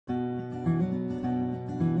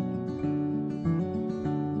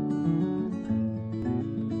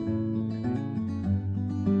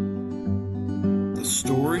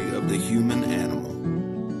story of the human animal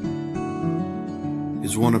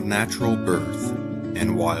is one of natural birth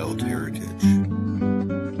and wild heritage.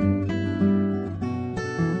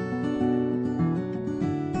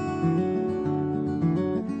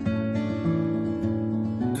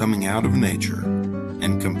 Coming out of nature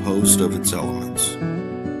and composed of its elements.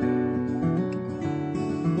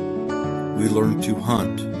 We learn to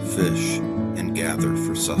hunt, fish, and gather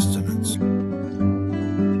for sustenance,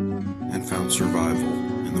 and found survival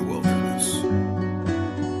in the wilderness.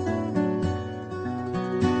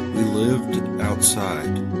 We lived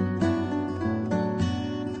outside,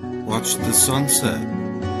 watched the sunset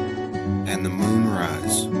and the moon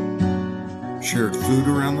rise, shared food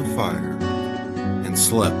around the fire, and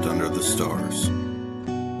slept under the stars.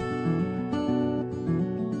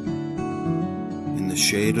 In the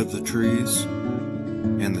shade of the trees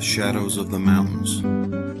and the shadows of the mountains,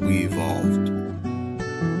 we evolved.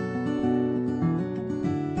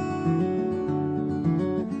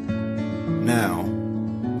 Now,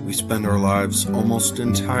 we spend our lives almost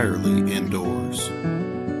entirely indoors,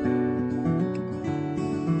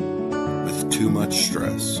 with too much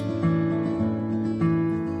stress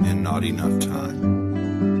and not enough time.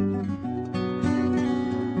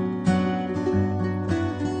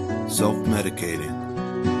 Self-medicating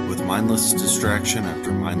with mindless distraction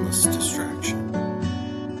after mindless distraction.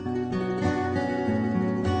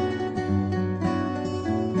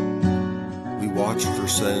 We watch for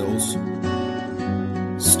sales,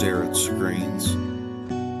 stare at screens,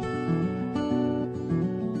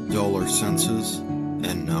 dull our senses,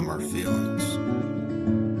 and numb our feelings.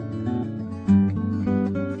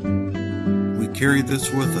 We carry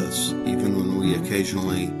this with us even when we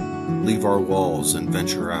occasionally leave our walls and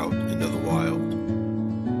venture out into the wild.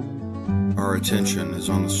 Our attention is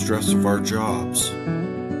on the stress of our jobs,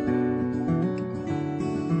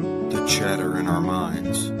 the chatter in our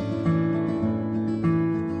minds,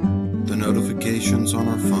 the notifications on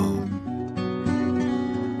our phone.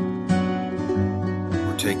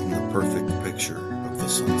 We're taking the perfect picture of the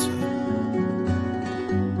sunset.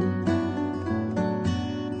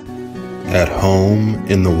 At home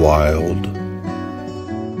in the wild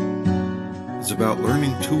is about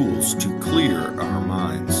learning tools to clear our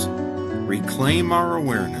minds, reclaim our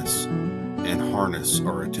awareness, and harness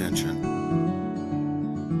our attention.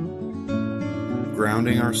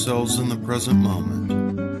 Grounding ourselves in the present moment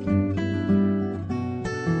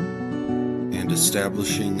and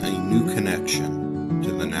establishing a new connection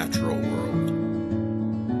to the natural world.